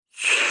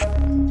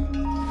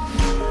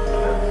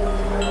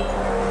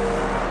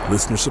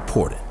Listener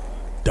supported.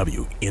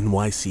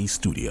 WNYC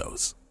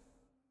Studios.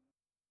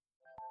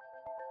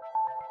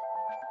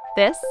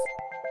 This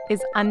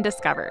is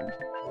Undiscovered.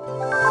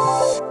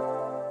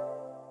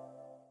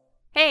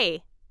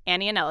 Hey,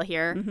 Annie and Ella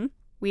here. Mm-hmm.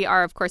 We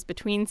are, of course,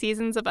 between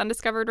seasons of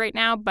Undiscovered right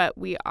now, but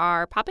we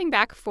are popping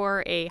back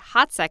for a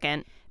hot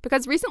second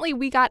because recently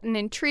we got an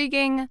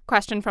intriguing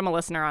question from a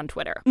listener on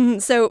Twitter.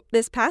 So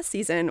this past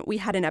season, we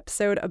had an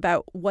episode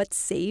about what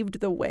saved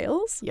the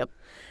whales. Yep.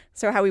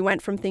 So how we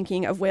went from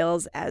thinking of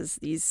whales as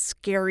these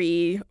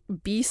scary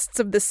beasts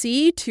of the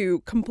sea to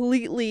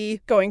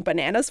completely going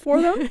bananas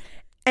for them.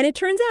 And it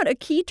turns out a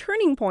key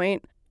turning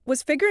point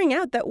was figuring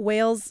out that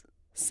whales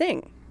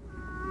sing.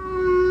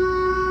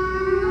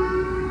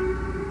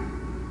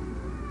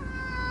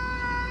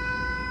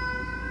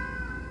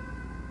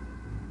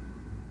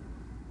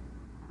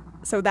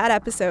 So that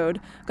episode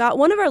got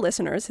one of our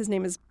listeners, his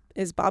name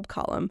is Bob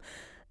Collum,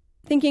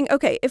 thinking,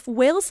 okay, if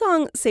whale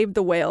song saved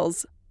the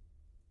whales,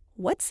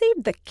 what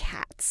saved the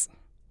cats?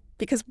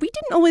 Because we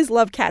didn't always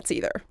love cats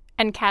either.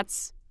 And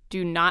cats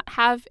do not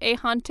have a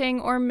haunting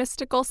or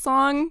mystical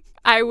song,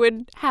 I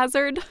would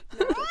hazard.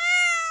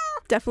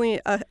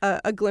 Definitely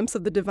a glimpse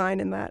of the divine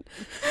in that.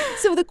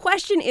 So the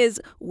question is,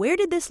 where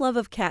did this love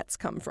of cats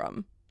come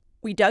from?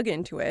 We dug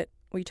into it.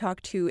 We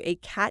talked to a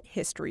cat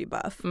history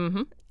buff.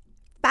 Mm-hmm.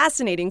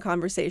 Fascinating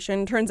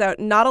conversation. Turns out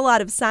not a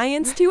lot of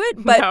science to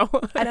it, but No.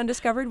 at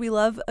Undiscovered, we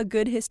love a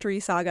good history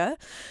saga.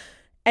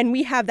 And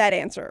we have that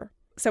answer.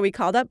 So we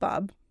called up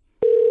Bob.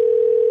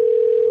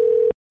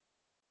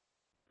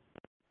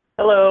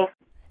 Hello.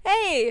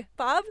 Hey,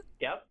 Bob.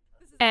 Yep.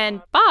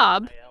 And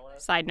Bob,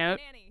 side note,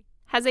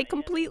 has a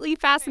completely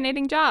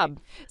fascinating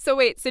job. So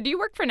wait, so do you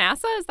work for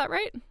NASA? Is that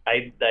right?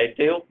 I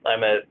do.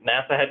 I'm at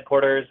NASA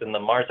headquarters in the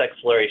Mars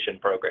Exploration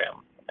Program.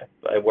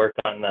 I work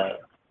on the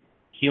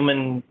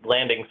human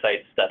landing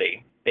site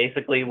study.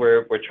 Basically,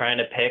 we're trying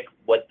to pick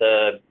what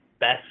the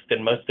best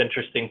and most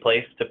interesting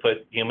place to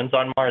put humans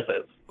on Mars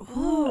is.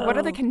 Ooh. What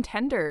are the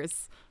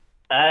contenders?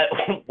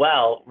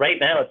 Well, right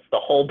now it's the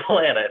whole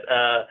planet.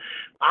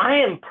 I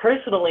am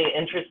personally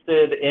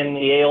interested in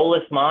the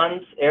Aeolus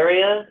Mons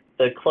area.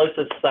 The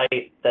closest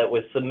site that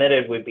was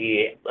submitted would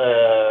be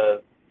a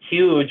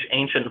huge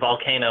ancient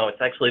volcano.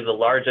 It's actually the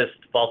largest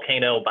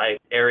volcano by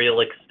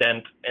aerial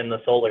extent in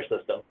the solar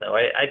system. So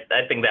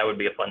I think that would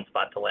be a fun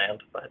spot to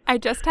land. But I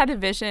just had a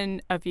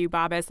vision of you,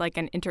 Bob, as like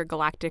an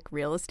intergalactic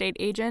real estate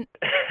agent.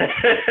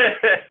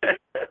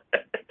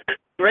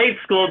 Great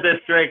school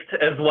district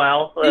as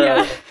well.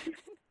 Yeah.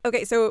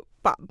 Okay, so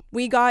Bob,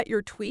 we got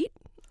your tweet.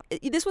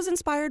 This was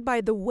inspired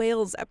by the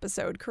whales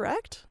episode,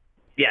 correct?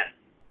 Yes.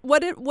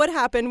 What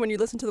happened when you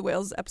listened to the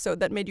whales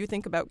episode that made you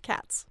think about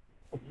cats?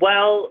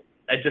 Well,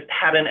 I just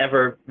hadn't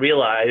ever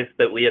realized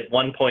that we at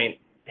one point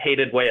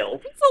hated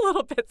whales. It's a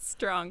little bit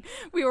strong.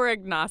 We were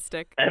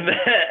agnostic.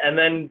 And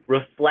then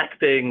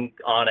reflecting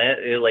on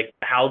it, like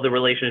how the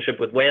relationship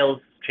with whales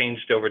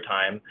changed over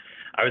time,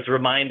 I was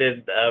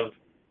reminded of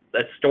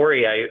a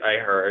story I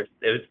heard.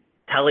 It was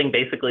telling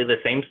basically the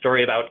same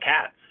story about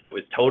cats. It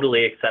was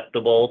totally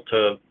acceptable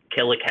to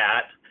kill a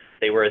cat.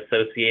 They were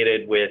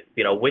associated with,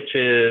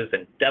 witches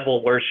and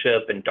devil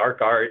worship and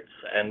dark arts.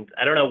 And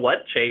I don't know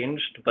what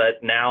changed,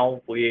 but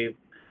now you're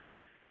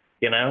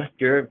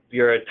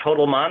a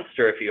total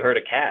monster if you hurt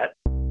a cat.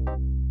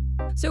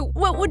 So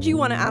what would you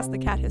want to ask the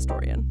cat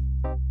historian?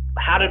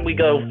 How did we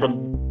go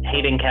from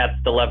hating cats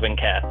to loving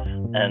cats?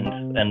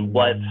 And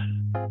what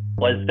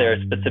was there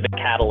a specific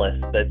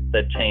catalyst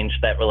that changed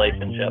that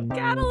relationship?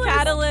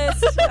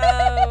 Catalyst.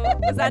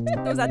 Was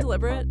that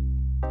deliberate?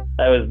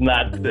 I was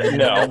not,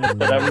 no,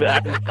 but I'm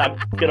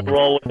going to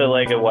roll with it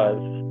like it was.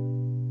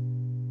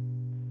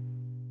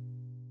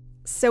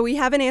 So we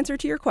have an answer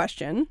to your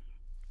question.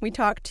 We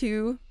talked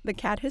to the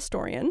cat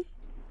historian.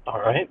 All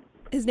right.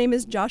 His name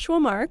is Joshua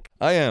Mark.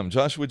 I am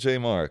Joshua J.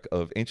 Mark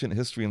of Ancient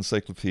History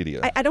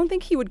Encyclopedia. I don't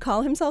think he would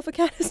call himself a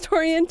cat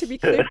historian, to be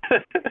clear.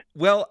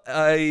 Well,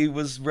 I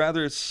was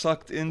rather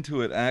sucked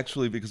into it,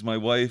 actually, because my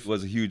wife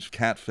was a huge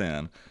cat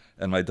fan,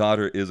 and my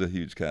daughter is a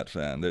huge cat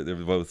fan. They're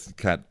both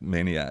cat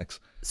maniacs.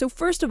 So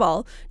first of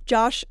all,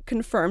 Josh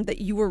confirmed that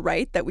you were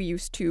right, that we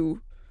used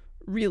to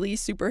really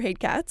super hate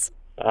cats.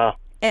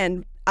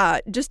 And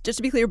just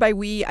to be clear, by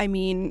we, I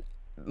mean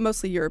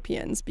mostly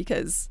Europeans,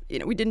 because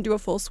we didn't do a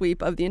full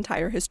sweep of the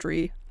entire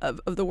history of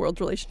the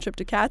world's relationship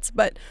to cats,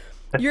 but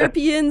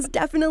Europeans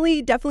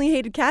definitely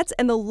hated cats,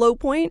 and the low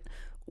point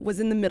was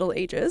in the Middle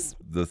Ages.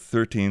 The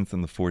 13th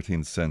and the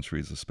 14th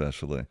centuries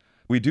especially.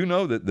 We do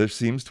know that there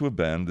seems to have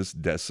been this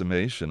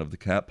decimation of the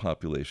cat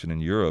population in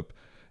Europe.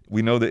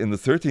 We know that in the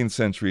 13th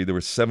century, there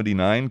were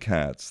 79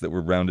 cats that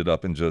were rounded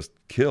up and just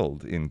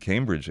killed in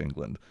Cambridge,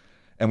 England.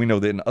 And we know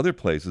that in other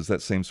places,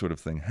 that same sort of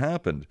thing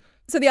happened.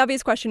 So the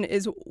obvious question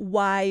is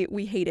why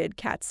we hated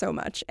cats so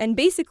much. And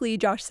basically,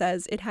 Josh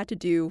says it had to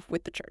do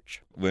with the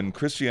church. When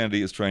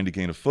Christianity is trying to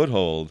gain a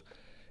foothold,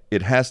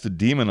 it has to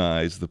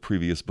demonize the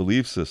previous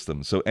belief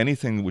system. So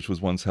anything which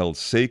was once held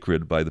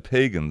sacred by the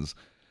pagans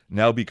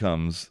now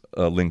becomes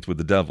linked with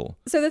the devil.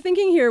 So the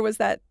thinking here was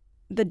that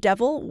the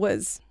devil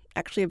was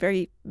actually a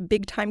very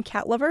big-time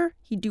cat lover.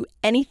 He'd do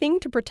anything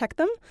to protect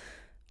them,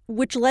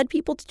 which led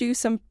people to do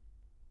some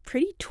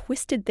pretty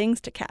twisted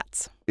things to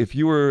cats. If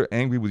you were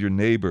angry with your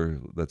neighbor,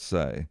 let's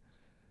say,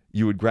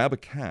 you would grab a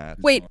cat.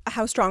 Wait,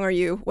 how strong are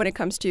you when it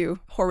comes to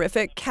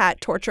horrific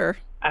cat torture?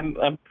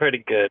 I'm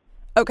pretty good.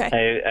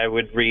 Okay. I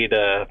would read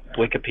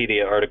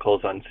Wikipedia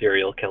articles on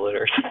serial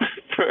killers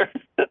first.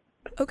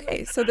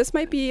 Okay, so this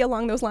might be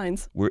along those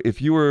lines. Where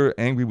if you were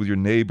angry with your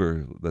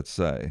neighbor, let's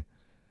say,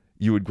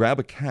 you would grab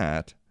a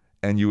cat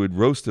and you would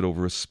roast it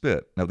over a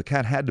spit. Now, the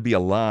cat had to be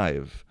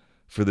alive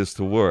for this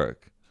to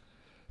work,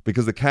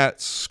 because the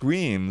cat's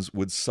screams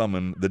would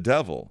summon the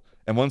devil.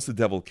 And once the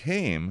devil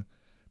came,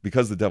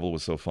 because the devil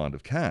was so fond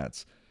of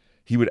cats,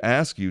 he would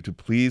ask you to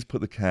please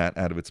put the cat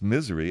out of its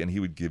misery, and he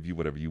would give you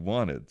whatever you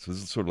wanted. So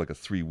this is sort of like a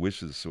 3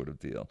 wishes sort of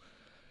deal.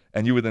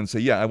 And you would then say,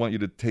 yeah, I want you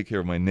to take care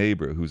of my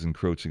neighbor who's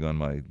encroaching on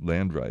my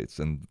land rights.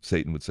 And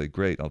Satan would say,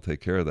 great, I'll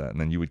take care of that. And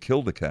then you would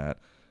kill the cat,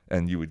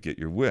 and you would get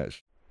your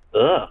wish.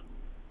 Ugh.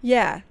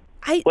 Yeah.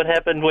 What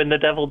happened when the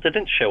devil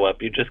didn't show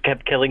up? You just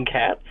kept killing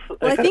cats?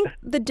 Well, I think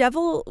the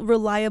devil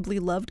reliably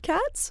loved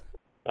cats.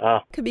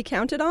 Could be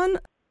counted on.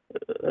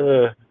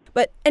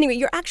 But anyway,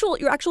 your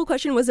actual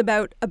question was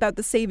about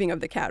the saving of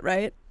the cat,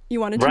 right?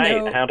 You wanted to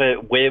know.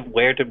 Right.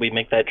 Where did we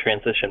make that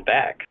transition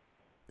back?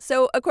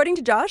 So according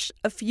to Josh,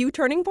 a few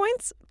turning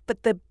points,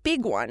 but the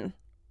big one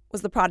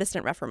was the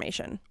Protestant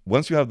Reformation.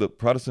 Once you have the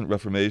Protestant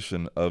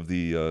Reformation of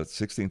the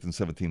 16th and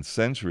 17th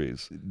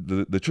centuries,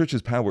 the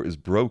church's power is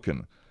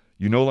broken.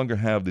 You no longer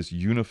have this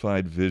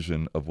unified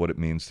vision of what it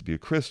means to be a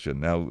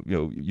Christian. Now,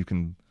 you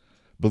can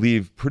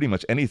believe pretty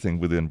much anything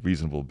within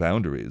reasonable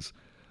boundaries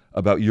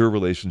about your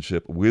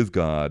relationship with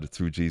God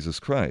through Jesus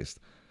Christ.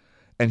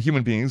 And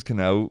human beings can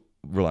now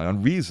rely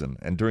on reason.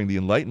 And during the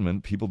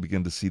Enlightenment, people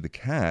begin to see the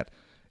cat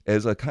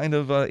as a kind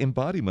of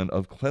embodiment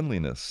of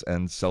cleanliness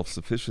and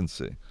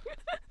self-sufficiency.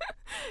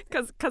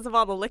 Because of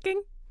all the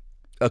licking?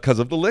 Because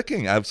of the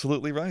licking,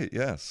 absolutely right,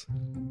 yes.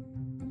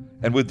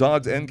 And with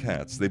dogs and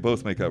cats, they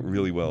both make out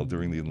really well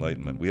during the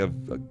Enlightenment. We have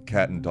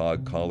cat and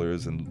dog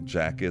collars and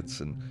jackets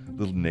and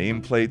little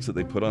nameplates that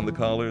they put on the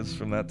collars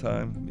from that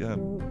time. Yeah.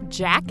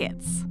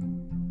 Jackets.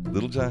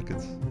 Little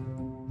jackets.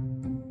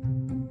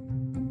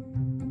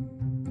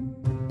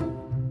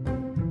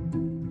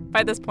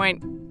 By this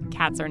point,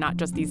 cats are not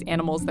just these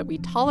animals that we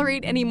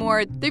tolerate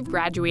anymore. They've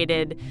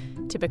graduated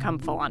to become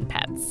full-on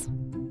pets.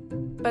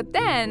 But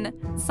then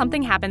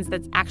something happens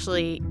that's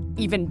actually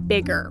even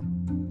bigger,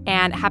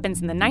 and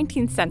happens in the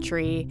 19th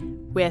century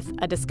with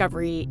a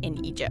discovery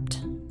in Egypt.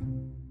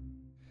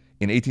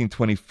 In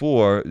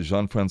 1824,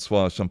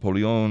 Jean-François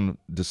Champollion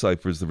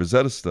deciphers the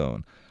Rosetta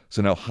Stone.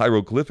 So now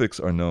hieroglyphics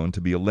are known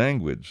to be a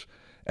language,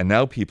 and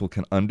now people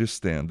can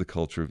understand the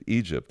culture of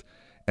Egypt.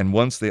 And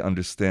once they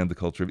understand the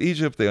culture of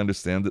Egypt, they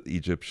understand that the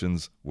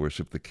Egyptians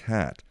worship the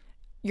cat.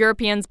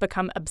 Europeans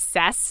become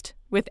obsessed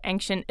with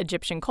ancient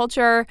Egyptian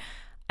culture,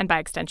 and by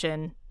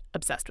extension,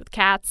 obsessed with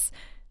cats.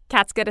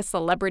 Cats get a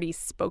celebrity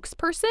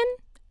spokesperson,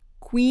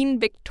 Queen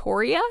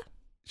Victoria.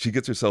 She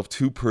gets herself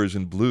 2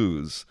 Persian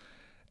blues,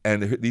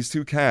 and these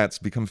 2 cats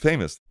become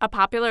famous. A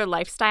popular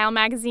lifestyle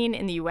magazine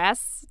in the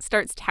U.S.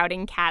 starts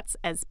touting cats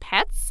as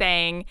pets,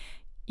 saying,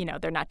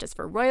 they're not just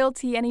for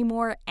royalty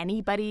anymore.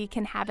 Anybody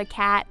can have a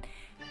cat.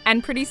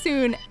 And pretty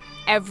soon,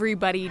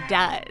 everybody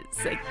does.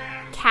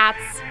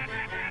 Cats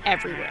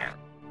everywhere.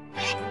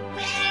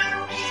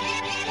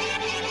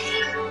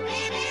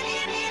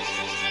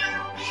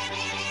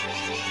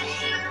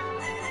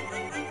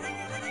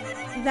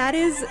 That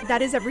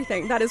is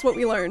everything. That is what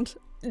we learned.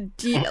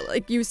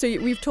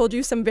 We've told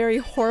you some very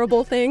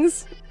horrible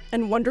things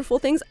and wonderful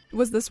things.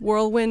 Was this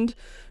whirlwind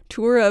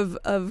tour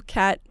of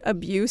cat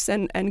abuse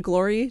and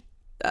glory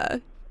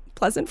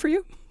pleasant for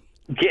you?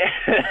 Yeah,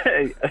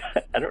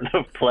 I don't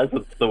know if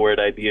pleasant's the word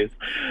I'd use,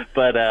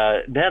 but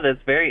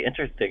that's very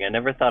interesting. I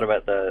never thought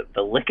about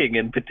the licking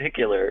in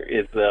particular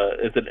is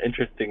an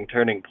interesting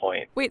turning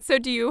point. Wait, so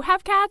do you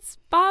have cats,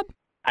 Bob?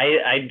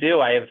 I do.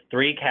 I have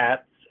 3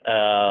 cats.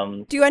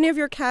 Do any of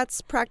your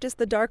cats practice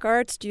the dark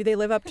arts? Do they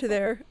live up to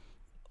their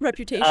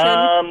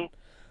reputation?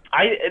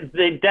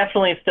 They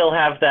definitely still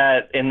have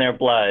that in their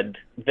blood.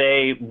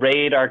 They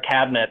raid our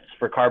cabinets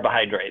for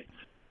carbohydrates.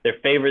 Their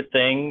favorite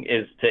thing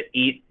is to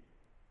eat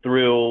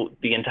through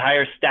the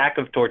entire stack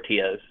of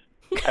tortillas.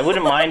 I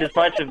wouldn't mind as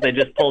much if they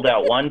just pulled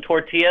out 1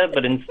 tortilla,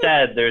 but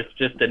instead there's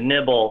just a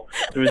nibble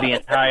through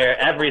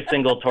every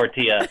single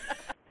tortilla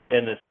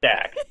in the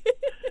stack.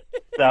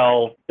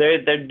 So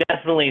they're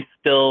definitely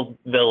still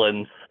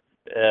villains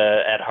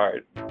at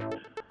heart.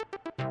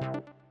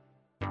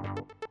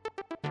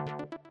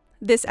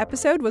 This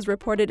episode was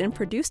reported and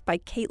produced by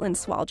Caitlin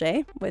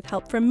Swalje, with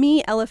help from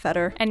me, Ella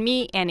Feder. And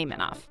me, Annie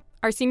Minoff.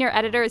 Our senior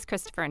editor is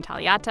Christopher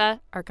Intagliata.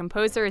 Our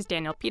composer is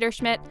Daniel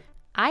Peterschmidt.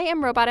 I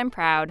Am Robot and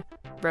Proud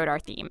wrote our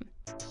theme.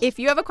 If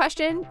you have a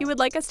question you would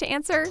like us to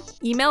answer,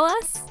 email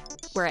us.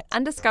 We're at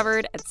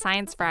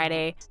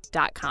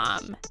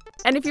undiscovered@sciencefriday.com.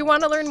 And if you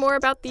want to learn more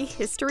about the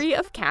history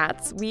of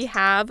cats, we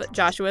have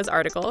Joshua's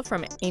article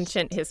from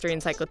Ancient History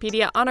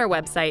Encyclopedia on our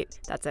website.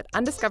 That's at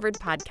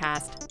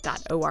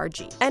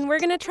undiscoveredpodcast.org. And we're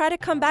going to try to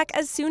come back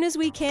as soon as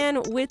we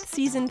can with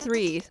season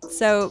 3.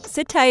 So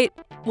sit tight.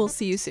 We'll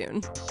see you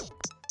soon.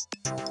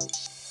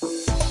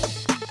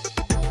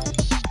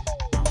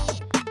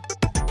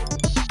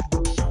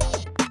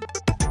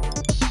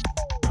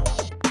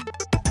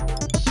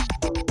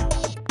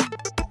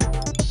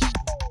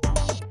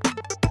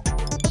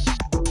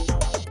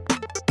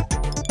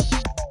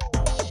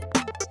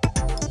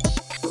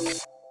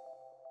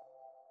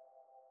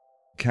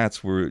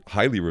 Cats were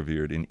highly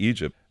revered in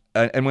Egypt.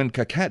 And when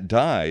a cat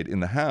died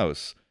in the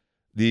house,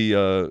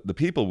 the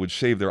people would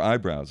shave their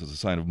eyebrows as a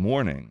sign of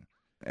mourning.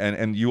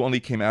 And you only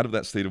came out of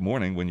that state of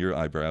mourning when your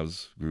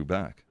eyebrows grew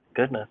back.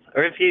 Goodness.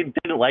 Or if you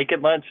didn't like it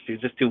much, you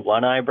just do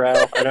one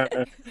eyebrow. I don't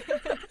know.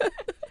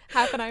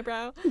 Half an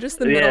eyebrow. Just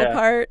the middle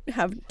part,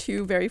 have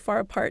 2 very far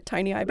apart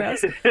tiny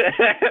eyebrows.